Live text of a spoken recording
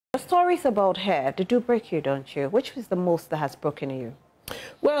stories about her, they do break you, don't you? Which is the most that has broken you?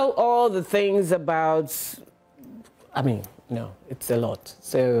 Well, all the things about, I mean, no, it's a lot.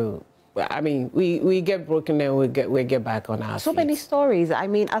 So, I mean, we get broken and we get back on our So feet. many stories. I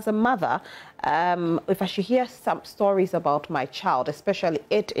mean, as a mother, if I should hear some stories about my child, especially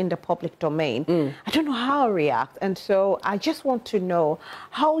it in the public domain, I don't know how I react. And so I just want to know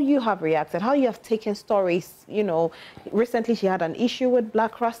how you have reacted, how you have taken stories. You know, recently she had an issue with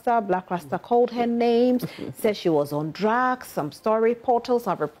Black Rasta. Black Rasta called her names, said she was on drugs. Some story portals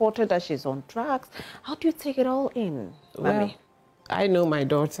have reported that she's on drugs. How do you take it all in, Well, Mami? I know my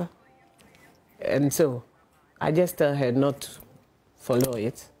daughter. And so I just tell her not to follow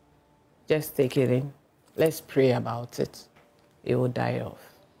it. Just take it in. Let's pray about it. It will die off.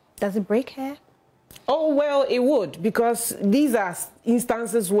 Does it break her? Oh, well, it would, because these are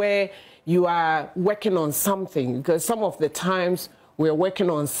instances where you are working on something. Because some of the times we're working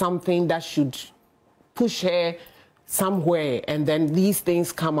on something that should push her somewhere, and then these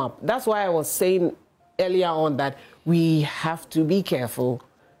things come up. That's why I was saying earlier on that we have to be careful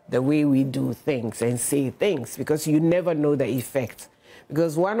the way we do things and say things, because you never know the effect.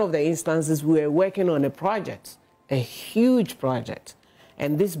 Because one of the instances, we were working on a project, a huge project,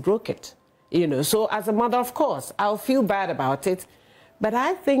 and this broke it. You know, so as a mother, of course, I'll feel bad about it, but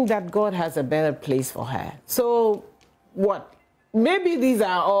I think that God has a better place for her. So what? Maybe these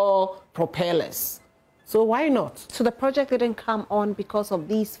are all propellers. So why not? So the project didn't come on because of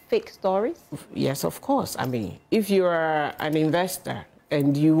these fake stories? Yes, of course. I mean, if you are an investor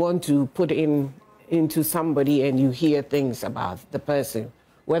and you want to put into somebody and you hear things about the person,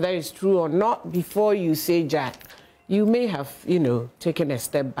 whether it's true or not, before you say jack, you may have, you know, taken a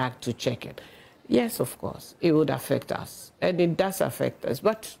step back to check it. Yes, of course, it would affect us. And it does affect us.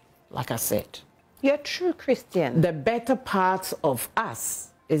 But like I said, You're a true Christian. the better part of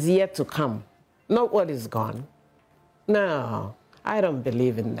us is yet to come, not what is gone. No, I don't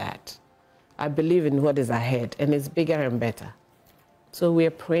believe in that. I believe in what is ahead, and it's bigger and better. So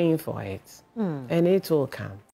we're praying for it, and it will come.